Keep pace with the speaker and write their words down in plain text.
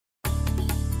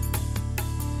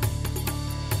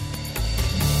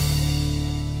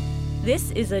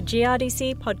This is a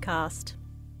GRDC podcast.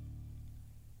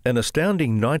 An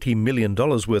astounding $90 million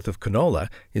worth of canola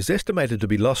is estimated to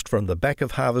be lost from the back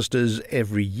of harvesters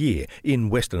every year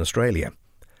in Western Australia.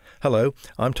 Hello,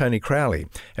 I'm Tony Crowley,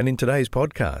 and in today's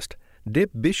podcast, Deb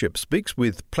Bishop speaks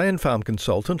with plant farm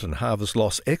consultant and harvest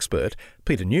loss expert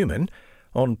Peter Newman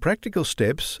on practical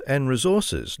steps and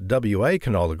resources WA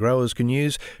canola growers can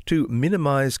use to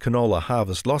minimise canola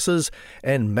harvest losses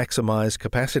and maximise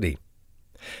capacity.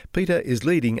 Peter is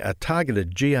leading a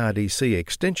targeted GRDC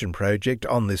extension project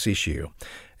on this issue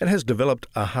and has developed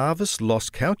a harvest loss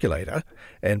calculator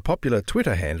and popular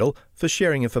Twitter handle for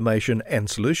sharing information and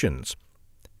solutions.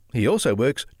 He also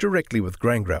works directly with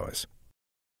grain growers.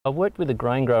 I've worked with a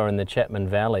grain grower in the Chapman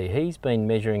Valley. He's been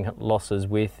measuring losses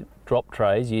with drop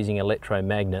trays using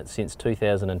electromagnets since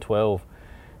 2012.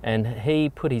 And he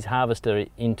put his harvester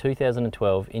in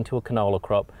 2012 into a canola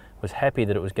crop, was happy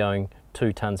that it was going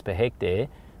 2 tonnes per hectare,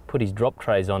 put his drop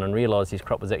trays on and realised his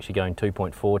crop was actually going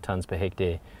 2.4 tonnes per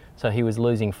hectare. So he was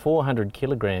losing 400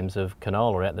 kilograms of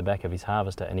canola out the back of his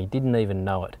harvester and he didn't even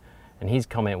know it. And his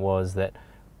comment was that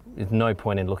there's no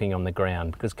point in looking on the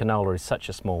ground because canola is such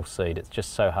a small seed, it's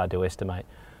just so hard to estimate.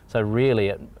 So really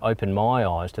it opened my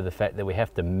eyes to the fact that we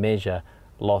have to measure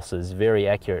losses very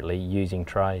accurately using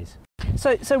trays.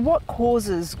 So what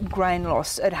causes grain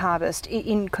loss at harvest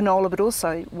in canola but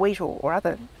also wheat or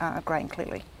other grain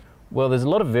clearly? Well, there's a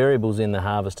lot of variables in the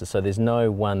harvester, so there's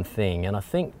no one thing. And I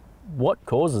think what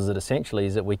causes it essentially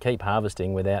is that we keep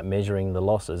harvesting without measuring the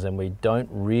losses and we don't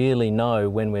really know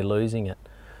when we're losing it.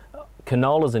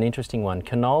 Canola is an interesting one.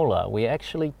 Canola, we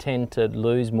actually tend to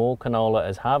lose more canola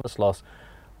as harvest loss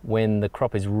when the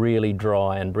crop is really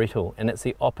dry and brittle, and it's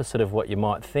the opposite of what you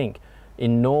might think.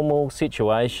 In normal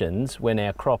situations, when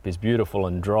our crop is beautiful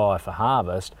and dry for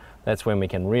harvest, that's when we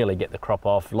can really get the crop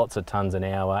off, lots of tonnes an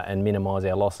hour and minimise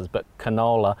our losses. But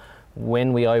canola,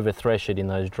 when we over-thresh it in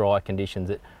those dry conditions,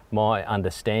 my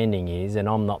understanding is, and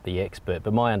I'm not the expert,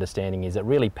 but my understanding is it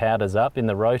really powders up in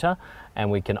the rotor and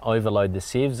we can overload the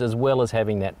sieves as well as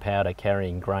having that powder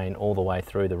carrying grain all the way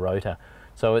through the rotor.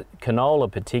 So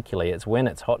canola particularly, it's when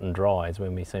it's hot and dry is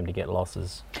when we seem to get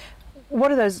losses. What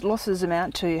do those losses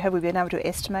amount to? Have we been able to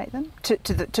estimate them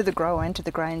to the grower and to the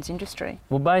grains industry?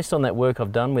 Well, based on that work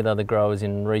I've done with other growers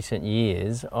in recent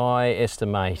years, I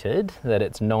estimated that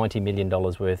it's $90 million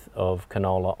worth of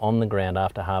canola on the ground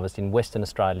after harvest in Western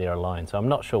Australia alone. So I'm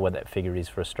not sure what that figure is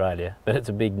for Australia, but it's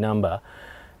a big number.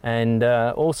 And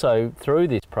also through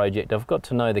this project, I've got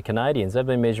to know the Canadians. They've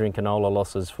been measuring canola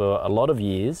losses for a lot of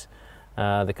years.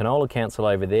 The Canola Council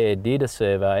over there did a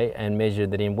survey and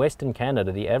measured that in Western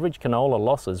Canada the average canola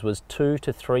losses was 200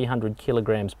 to 300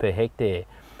 kilograms per hectare,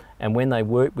 and when they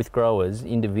work with growers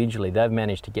individually they've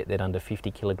managed to get that under 50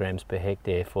 kilograms per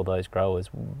hectare for those growers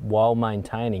while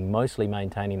mostly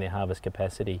maintaining their harvest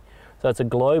capacity. So it's a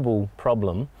global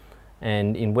problem,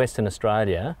 and in Western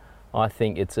Australia I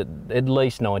think it's at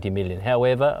least 90 million.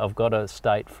 However, I've got to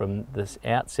state from this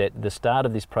outset, the start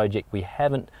of this project, we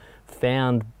haven't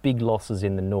found big losses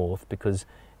in the north because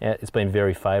it's been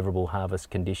very favourable harvest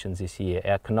conditions this year.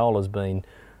 Our canola's been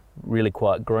really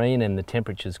quite green and the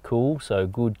temperature's cool, so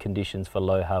good conditions for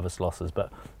low harvest losses, but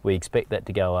we expect that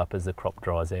to go up as the crop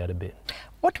dries out a bit.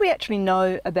 What do we actually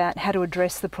know about how to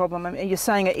address the problem? I mean, you're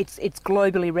saying it's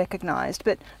globally recognised,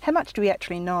 but how much do we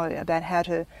actually know about how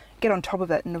to get on top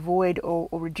of it and avoid or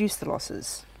reduce the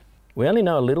losses? We only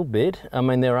know a little bit. I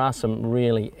mean, there are some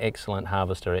really excellent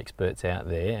harvester experts out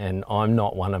there, and I'm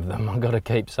not one of them. I've got to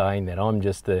keep saying that. I'm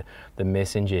just the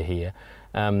messenger here.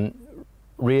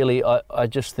 Really, I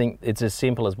just think it's as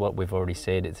simple as what we've already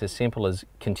said. It's as simple as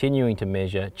continuing to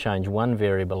measure, change one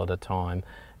variable at a time,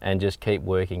 and just keep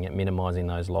working at minimising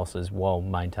those losses while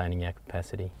maintaining our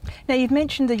capacity. Now, you've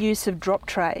mentioned the use of drop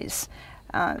trays.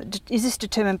 Is this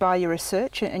determined by your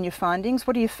research and your findings?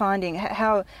 What are you finding?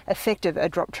 How effective are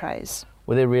drop trays?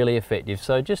 Well, they're really effective.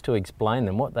 So just to explain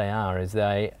them, what they are is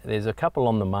there's a couple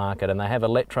on the market and they have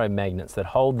electromagnets that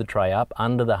hold the tray up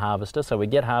under the harvester. So we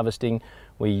get harvesting,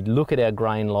 we look at our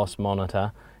grain loss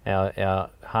monitor,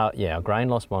 our grain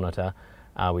loss monitor,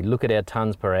 we look at our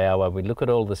tonnes per hour, we look at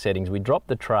all the settings, we drop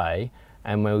the tray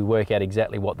and we work out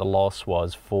exactly what the loss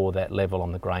was for that level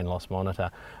on the grain loss monitor.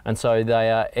 And so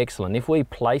they are excellent. If we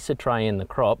place a tray in the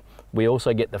crop, we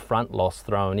also get the front loss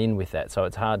thrown in with that, so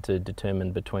it's hard to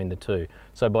determine between the two.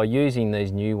 So by using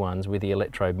these new ones with the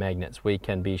electromagnets, we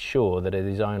can be sure that it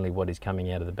is only what is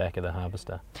coming out of the back of the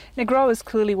harvester. Now, growers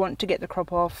clearly want to get the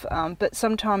crop off, but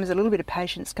sometimes a little bit of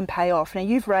patience can pay off. Now,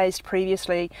 you've raised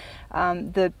previously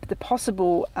the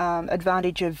possible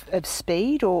advantage of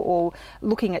speed or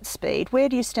looking at speed. Where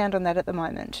do you stand on that at the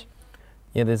moment?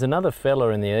 Yeah, there's another fella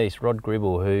in the east, Rod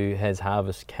Gribble, who has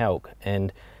Harvest Calc,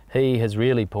 and he has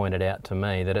really pointed out to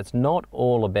me that it's not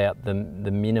all about the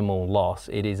minimal loss,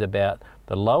 it is about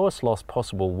the lowest loss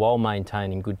possible while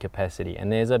maintaining good capacity. And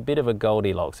there's a bit of a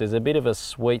Goldilocks, there's a bit of a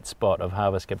sweet spot of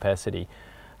harvest capacity.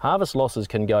 Harvest losses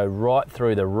can go right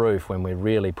through the roof when we're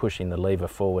really pushing the lever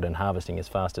forward and harvesting as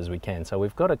fast as we can. So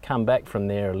we've got to come back from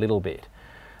there a little bit.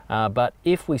 But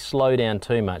if we slow down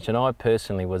too much, and I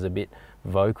personally was a bit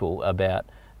vocal about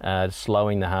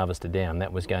slowing the harvester down,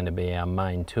 that was going to be our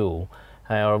main tool.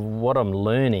 However, what I'm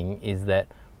learning is that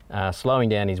slowing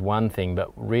down is one thing,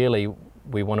 but really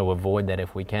we want to avoid that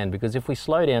if we can, because if we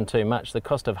slow down too much, the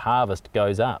cost of harvest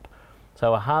goes up.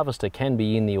 So a harvester can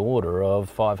be in the order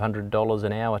of $500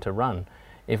 an hour to run.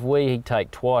 If we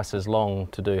take twice as long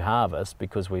to do harvest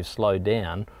because we've slowed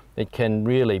down, it can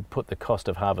really put the cost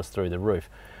of harvest through the roof.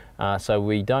 So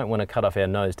we don't want to cut off our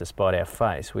nose to spite our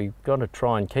face. We've got to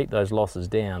try and keep those losses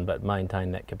down but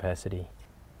maintain that capacity.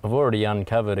 I've already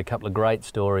uncovered a couple of great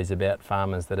stories about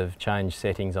farmers that have changed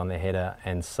settings on their header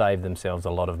and saved themselves a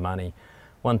lot of money.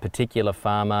 One particular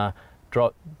farmer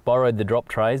borrowed the drop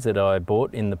trays that I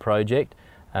bought in the project.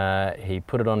 He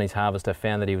put it on his harvester,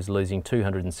 found that he was losing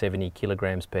 270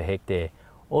 kilograms per hectare.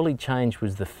 All he changed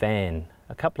was the fan.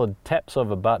 A couple of taps of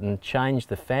a button changed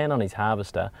the fan on his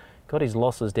harvester, got his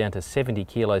losses down to 70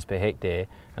 kilos per hectare,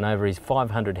 and over his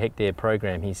 500 hectare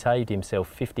program he saved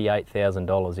himself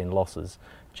 $58,000 in losses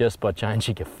just by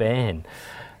changing a fan.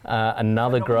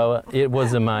 Another grower, it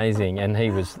was amazing, and he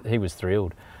was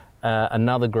thrilled.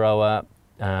 Another grower,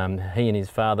 he and his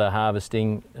father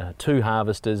harvesting, two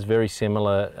harvesters, very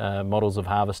similar models of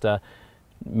harvester,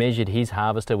 measured his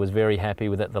harvester, was very happy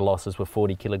with it. The losses were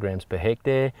 40 kilograms per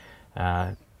hectare.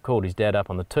 Called his dad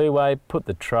up on the two-way, put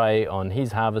the tray on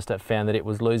his harvester, found that it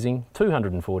was losing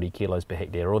 240 kilos per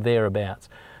hectare or thereabouts.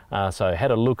 So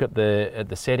had a look at the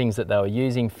settings that they were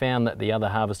using, found that the other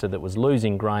harvester that was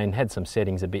losing grain had some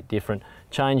settings a bit different,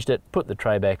 changed it, put the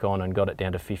tray back on and got it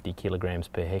down to 50 kilograms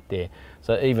per hectare.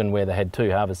 So even where they had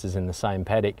two harvesters in the same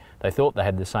paddock, they thought they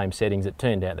had the same settings, it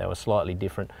turned out they were slightly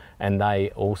different, and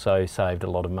they also saved a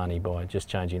lot of money by just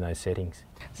changing those settings.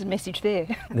 There's a message there.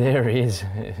 There is.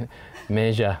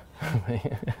 Measure.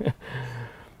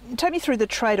 Take me through the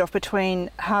trade-off between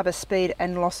harvest speed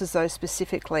and losses, though,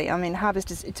 specifically. I mean, harvest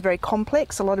it's very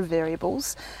complex, a lot of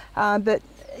variables, but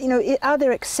you know, are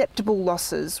there acceptable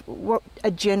losses? What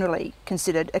are generally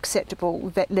considered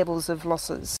acceptable levels of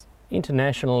losses?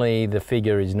 Internationally, the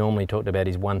figure is normally talked about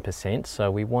is 1%, so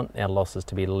we want our losses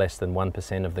to be less than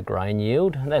 1% of the grain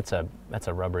yield. That's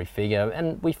a rubbery figure,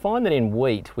 and we find that in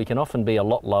wheat we can often be a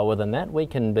lot lower than that. We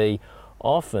can be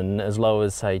often as low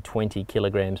as, say, 20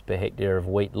 kilograms per hectare of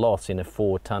wheat loss in a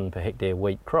 4 tonne per hectare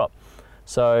wheat crop.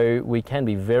 So we can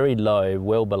be very low,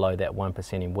 well below that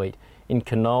 1% in wheat. In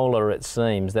canola, it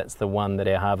seems that's the one that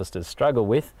our harvesters struggle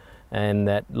with, and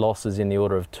that losses in the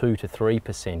order of 2 to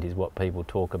 3% is what people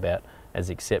talk about as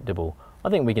acceptable. I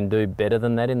think we can do better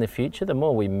than that in the future. The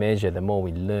more we measure, the more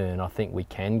we learn. I think we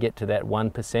can get to that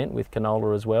 1% with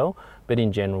canola as well, but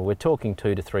in general we're talking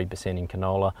 2 to 3% in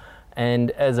canola.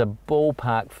 And as a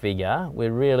ballpark figure,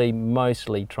 we're really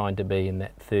mostly trying to be in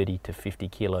that 30 to 50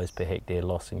 kilos per hectare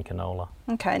loss in canola.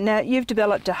 Okay, now you've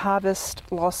developed a harvest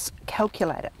loss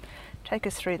calculator. Take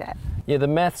us through that. Yeah, the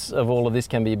maths of all of this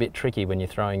can be a bit tricky when you're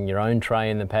throwing your own tray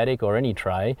in the paddock or any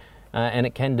tray, and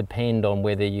it can depend on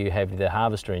whether you have the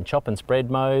harvester in chop and spread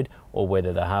mode or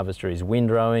whether the harvester is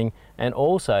windrowing, and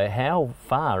also how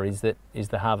far is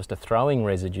the harvester throwing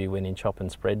residue when in chop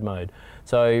and spread mode.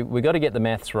 So we've got to get the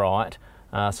maths right.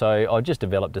 So I've just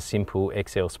developed a simple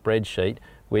Excel spreadsheet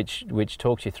which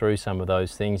talks you through some of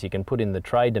those things. You can put in the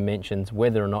tray dimensions,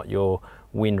 whether or not you're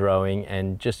windrowing,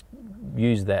 and just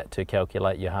use that to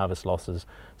calculate your harvest losses.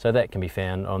 So that can be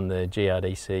found on the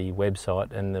GRDC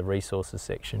website and the resources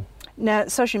section. Now,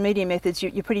 social media methods,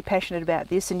 you're pretty passionate about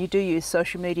this, and you do use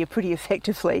social media pretty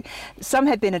effectively. Some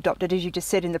have been adopted, as you just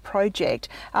said, in the project.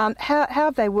 How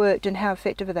have they worked and how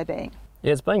effective are they being?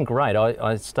 Yeah, it's been great.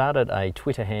 I started a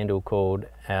Twitter handle called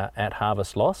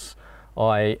 @HarvestLoss.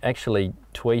 I actually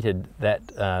tweeted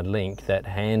that link, that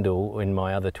handle, in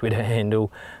my other Twitter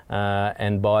handle,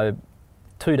 and by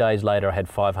 2 days later I had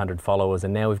 500 followers,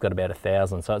 and now we've got about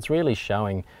 1,000. So it's really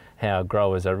showing how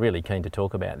growers are really keen to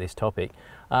talk about this topic.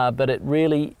 But it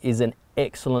really is an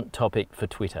excellent topic for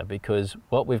Twitter, because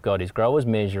what we've got is growers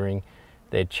measuring,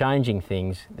 they're changing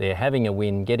things, they're having a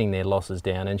win, getting their losses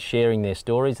down and sharing their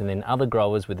stories, and then other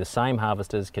growers with the same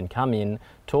harvesters can come in,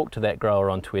 talk to that grower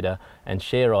on Twitter and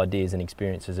share ideas and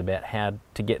experiences about how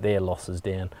to get their losses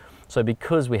down. So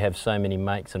because we have so many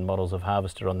makes and models of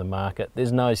harvester on the market,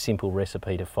 there's no simple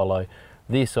recipe to follow.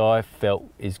 This I felt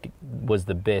was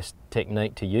the best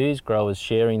technique to use, growers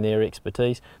sharing their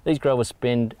expertise. These growers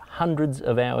spend hundreds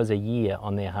of hours a year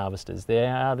on their harvesters. They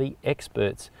are the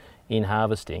experts in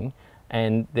harvesting,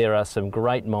 and there are some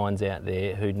great minds out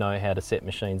there who know how to set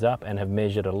machines up and have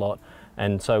measured a lot,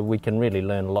 and so we can really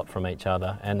learn a lot from each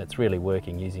other, and it's really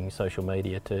working using social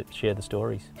media to share the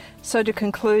stories. So to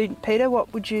conclude, Peter,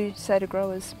 what would you say to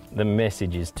growers? The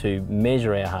message is to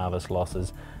measure our harvest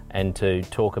losses and to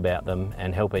talk about them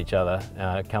and help each other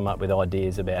come up with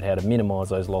ideas about how to minimise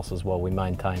those losses while we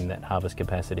maintain that harvest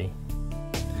capacity.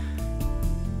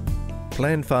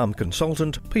 Plan Farm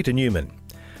consultant Peter Newman.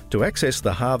 To access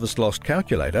the Harvest Loss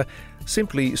Calculator,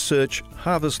 simply search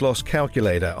Harvest Loss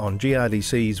Calculator on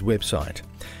GRDC's website.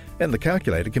 And the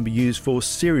calculator can be used for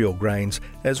cereal grains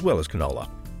as well as canola.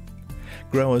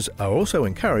 Growers are also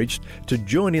encouraged to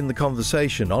join in the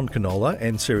conversation on canola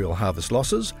and cereal harvest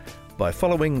losses by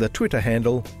following the Twitter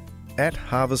handle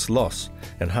 @HarvestLoss,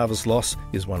 and Harvest Loss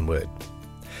is one word.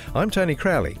 I'm Tony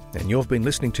Crowley, and you've been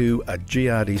listening to a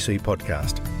GRDC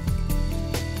podcast.